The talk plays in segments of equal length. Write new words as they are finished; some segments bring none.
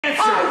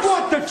I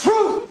want the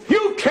truth.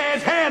 You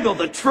can't handle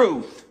the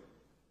truth.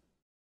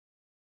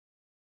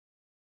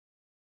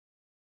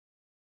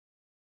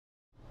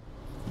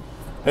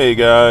 Hey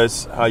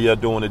guys, how y'all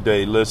doing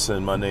today?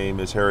 Listen, my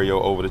name is Harry O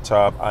Over the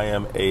Top. I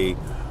am a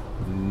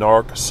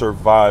narc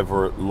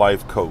survivor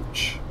life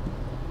coach.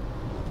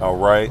 All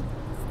right.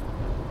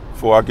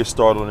 Before I get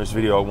started on this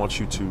video, I want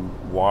you to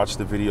watch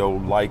the video,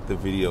 like the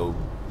video,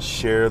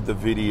 share the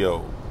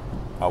video.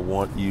 I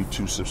want you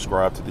to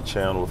subscribe to the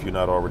channel if you're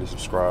not already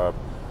subscribed.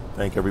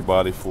 Thank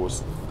everybody for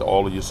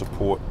all of your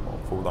support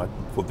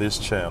for this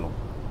channel.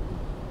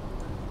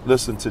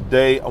 Listen,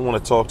 today I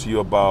want to talk to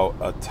you about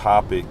a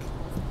topic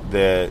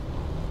that,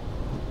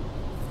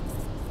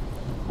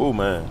 oh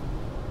man,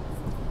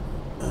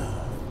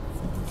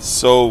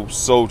 so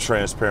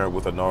transparent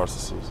with a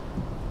narcissist.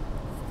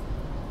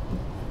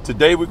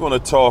 Today we're going to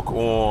talk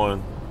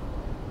on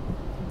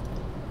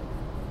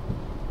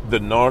the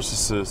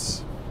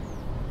narcissist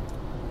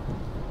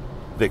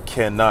that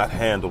cannot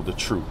handle the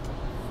truth,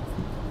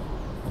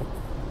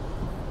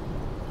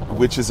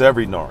 which is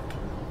every narc.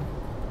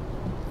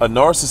 A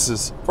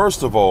narcissist,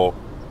 first of all,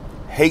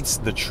 hates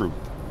the truth.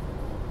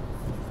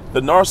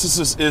 The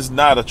narcissist is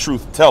not a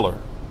truth teller.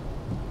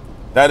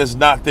 That is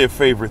not their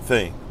favorite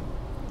thing.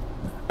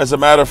 As a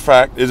matter of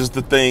fact, it is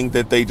the thing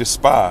that they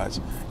despise.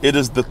 It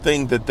is the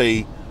thing that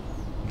they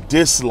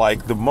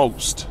dislike the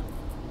most.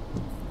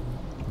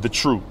 The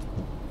truth.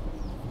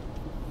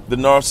 The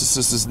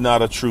narcissist is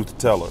not a truth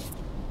teller.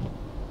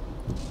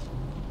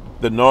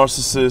 The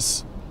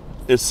narcissist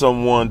is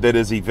someone that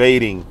is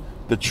evading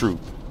the truth.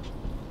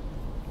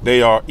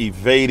 They are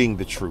evading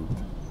the truth.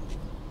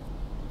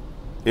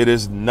 It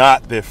is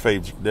not their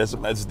favorite.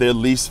 It's their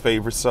least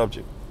favorite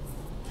subject.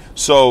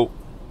 So,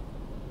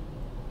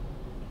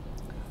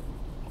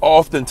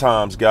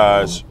 oftentimes,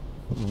 guys,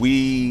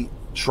 we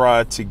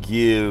try to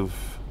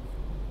give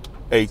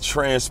a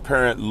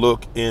transparent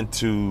look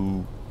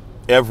into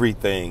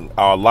everything,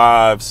 our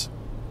lives,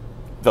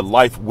 the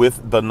life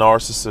with the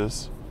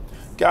narcissist.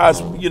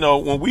 Guys, you know,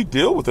 when we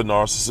deal with a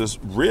narcissist,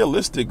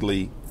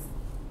 realistically,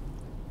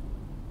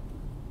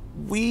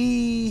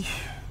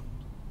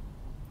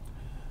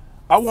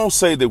 I won't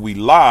say that we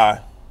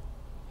lie,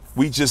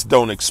 we just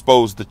don't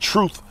expose the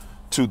truth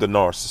to the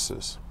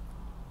narcissist.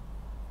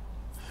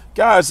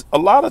 Guys, a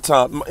lot of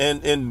time,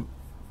 and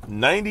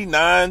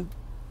 99,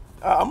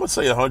 I'm going to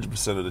say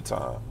 100% of the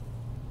time,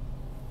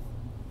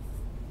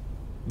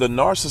 the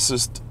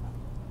narcissist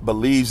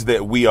believes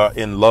that we are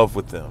in love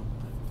with them.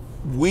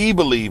 We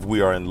believe we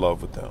are in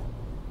love with them.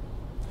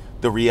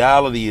 The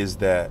reality is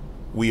that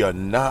we are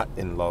not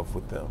in love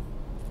with them.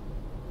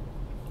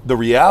 The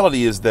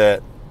reality is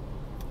that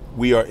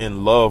we are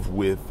in love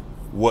with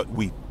what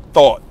we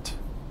thought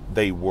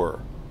they were.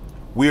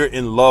 We're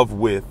in love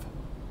with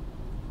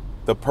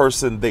the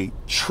person they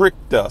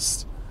tricked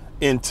us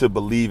into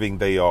believing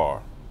they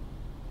are.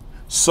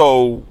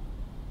 So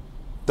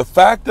the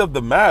fact of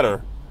the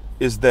matter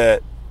is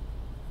that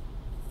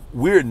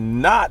we're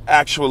not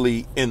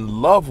actually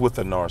in love with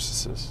a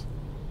narcissist.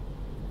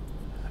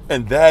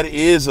 And that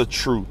is a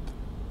truth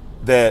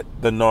that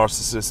the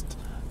narcissist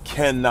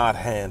cannot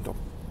handle,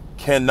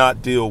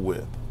 cannot deal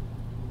with.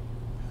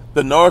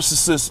 The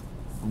narcissist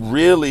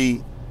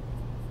really,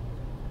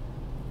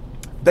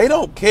 they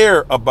don't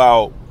care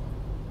about,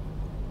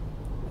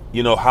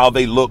 you know, how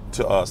they look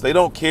to us. They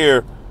don't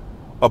care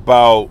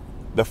about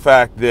the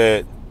fact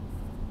that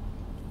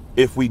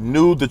if we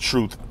knew the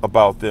truth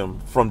about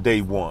them from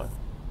day one,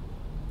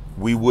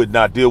 we would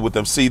not deal with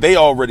them. See, they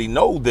already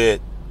know that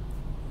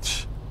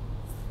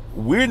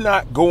we're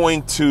not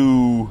going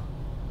to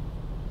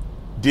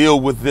deal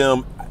with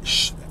them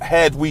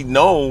had we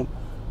known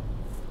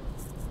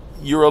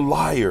you're a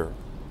liar.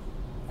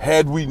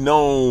 Had we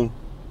known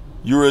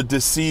you're a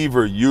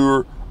deceiver,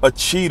 you're a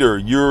cheater,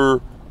 you're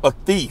a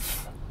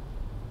thief.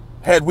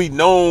 Had we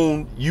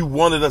known you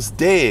wanted us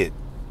dead,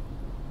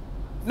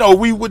 no,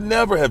 we would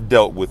never have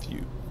dealt with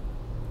you.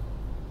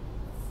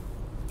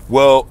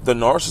 Well, the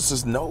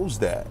narcissist knows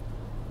that.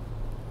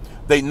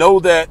 They know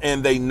that,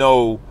 and they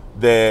know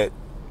that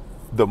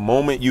the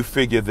moment you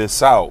figure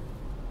this out,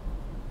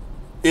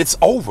 it's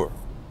over.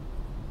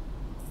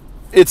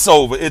 It's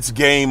over. It's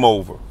game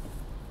over.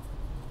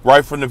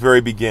 Right from the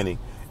very beginning,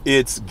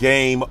 it's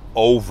game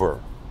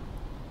over.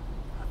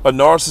 A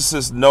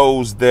narcissist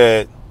knows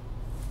that,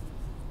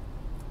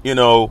 you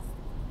know,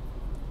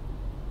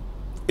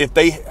 if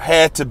they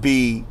had to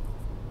be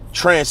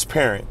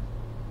transparent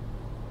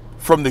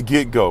from the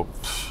get-go,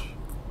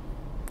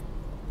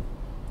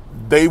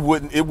 it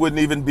wouldn't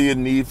even be a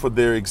need for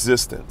their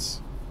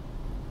existence.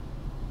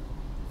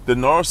 The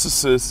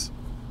narcissist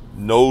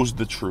knows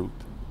the truth,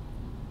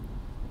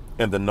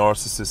 and the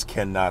narcissist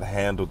cannot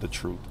handle the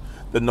truth.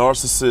 The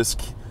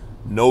narcissist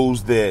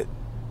knows that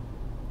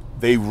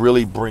they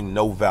really bring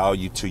no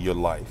value to your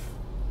life.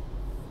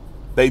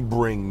 They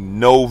bring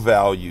no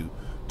value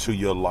to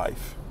your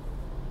life.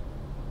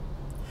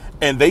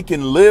 And they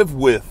can live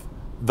with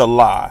the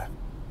lie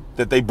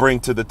that they bring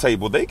to the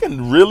table. They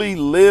can really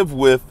live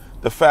with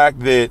the fact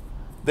that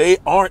they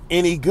aren't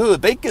any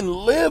good. They can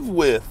live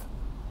with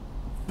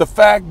The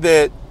fact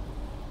that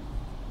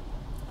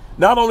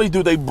not only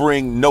do they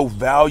bring no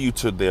value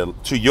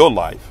to your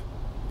life,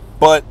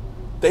 but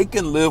they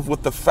can live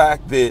with the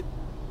fact that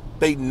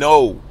they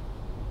know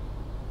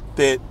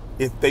that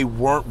if they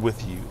weren't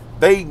with you,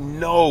 they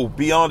know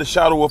beyond a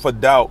shadow of a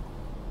doubt,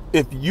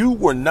 if you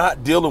were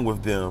not dealing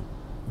with them,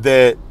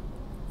 that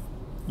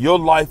your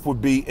life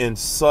would be in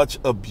such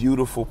a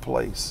beautiful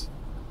place.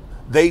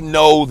 They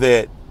know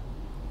that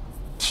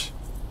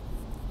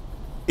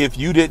if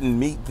you didn't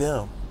meet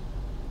them,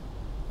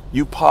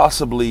 you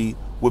possibly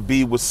would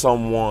be with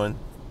someone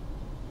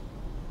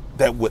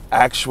that would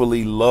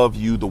actually love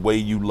you the way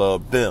you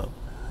love them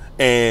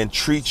and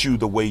treat you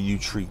the way you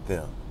treat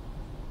them.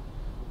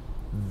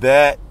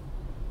 That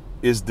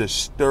is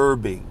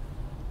disturbing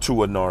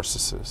to a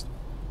narcissist.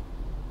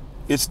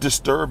 It's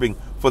disturbing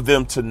for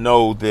them to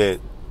know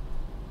that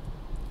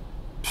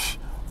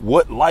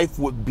what life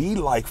would be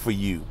like for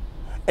you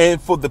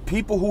and for the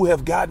people who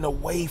have gotten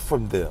away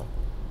from them.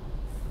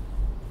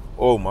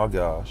 Oh my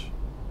gosh.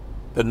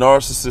 The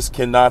narcissist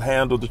cannot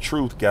handle the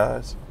truth,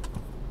 guys.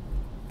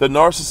 The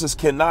narcissist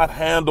cannot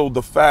handle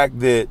the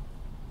fact that,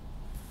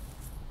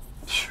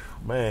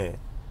 man,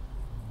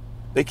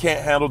 they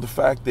can't handle the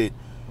fact that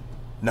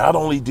not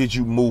only did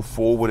you move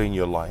forward in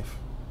your life,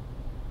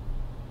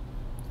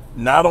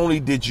 not only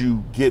did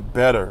you get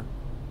better,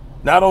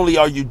 not only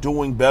are you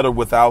doing better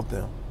without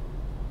them,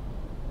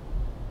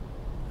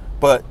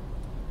 but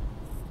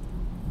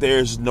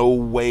there's no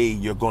way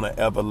you're going to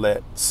ever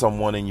let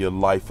someone in your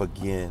life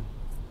again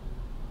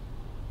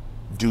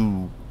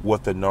do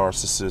what the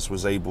narcissist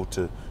was able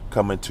to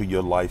come into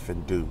your life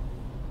and do.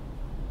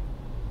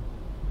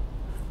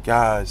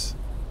 Guys,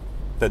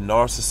 the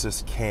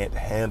narcissist can't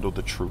handle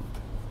the truth.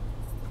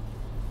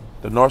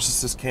 The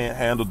narcissist can't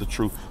handle the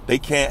truth. They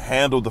can't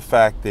handle the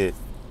fact that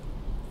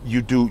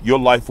your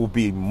life will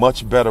be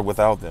much better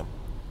without them.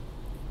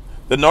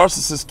 The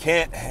narcissist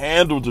can't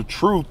handle the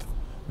truth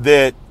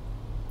that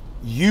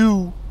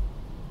you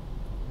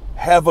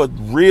have a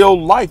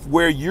real life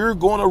where you're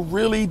going to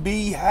really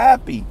be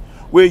happy,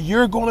 where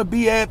you're going to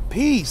be at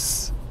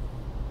peace,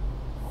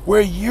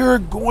 where you're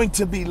going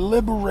to be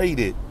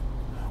liberated,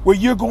 where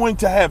you're going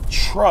to have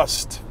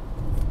trust.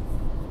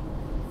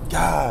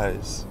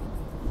 Guys,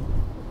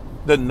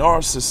 the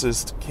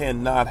narcissist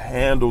cannot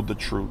handle the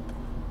truth,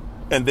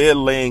 and they're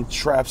laying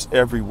traps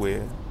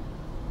everywhere.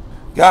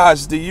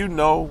 Guys, do you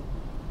know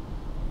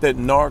that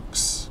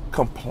narcs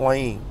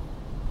complain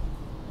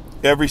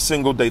every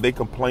single day? They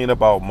complain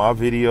about my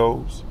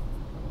videos.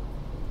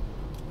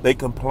 They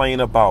complain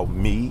about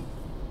me.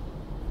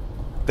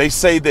 They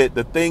say that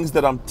the things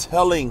that I'm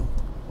telling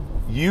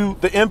you,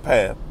 the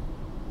empath,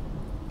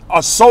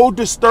 are so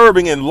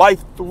disturbing and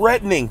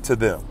life-threatening to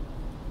them.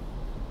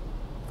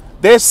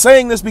 They're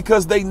saying this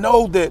because they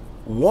know that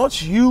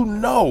once you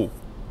know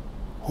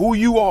who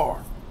you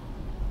are,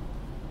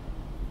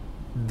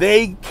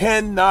 they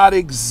cannot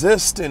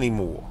exist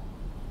anymore.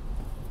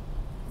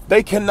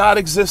 They cannot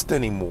exist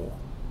anymore.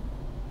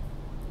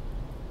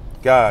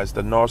 Guys,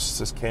 the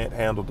narcissist can't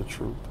handle the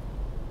truth.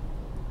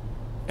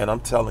 And I'm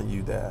telling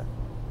you that.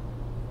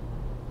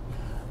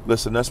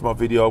 Listen, that's my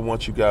video. I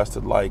want you guys to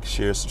like,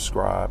 share,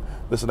 subscribe.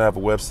 Listen, I have a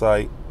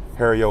website,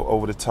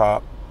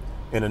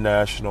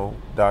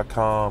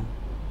 HarryOverTheTopInternational.com.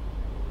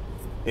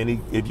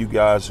 If you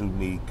guys who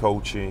need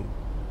coaching,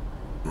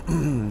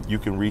 you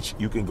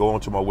can go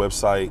onto my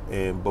website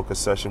and book a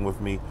session with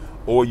me,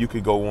 or you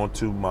could go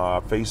onto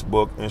my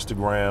Facebook,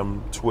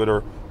 Instagram,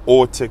 Twitter,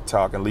 or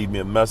TikTok and leave me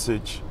a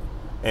message,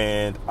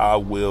 and I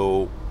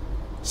will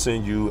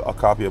send you a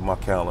copy of my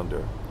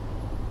calendar.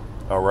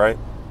 All right?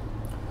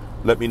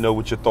 Let me know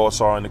what your thoughts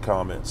are in the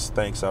comments.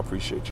 Thanks. I appreciate you.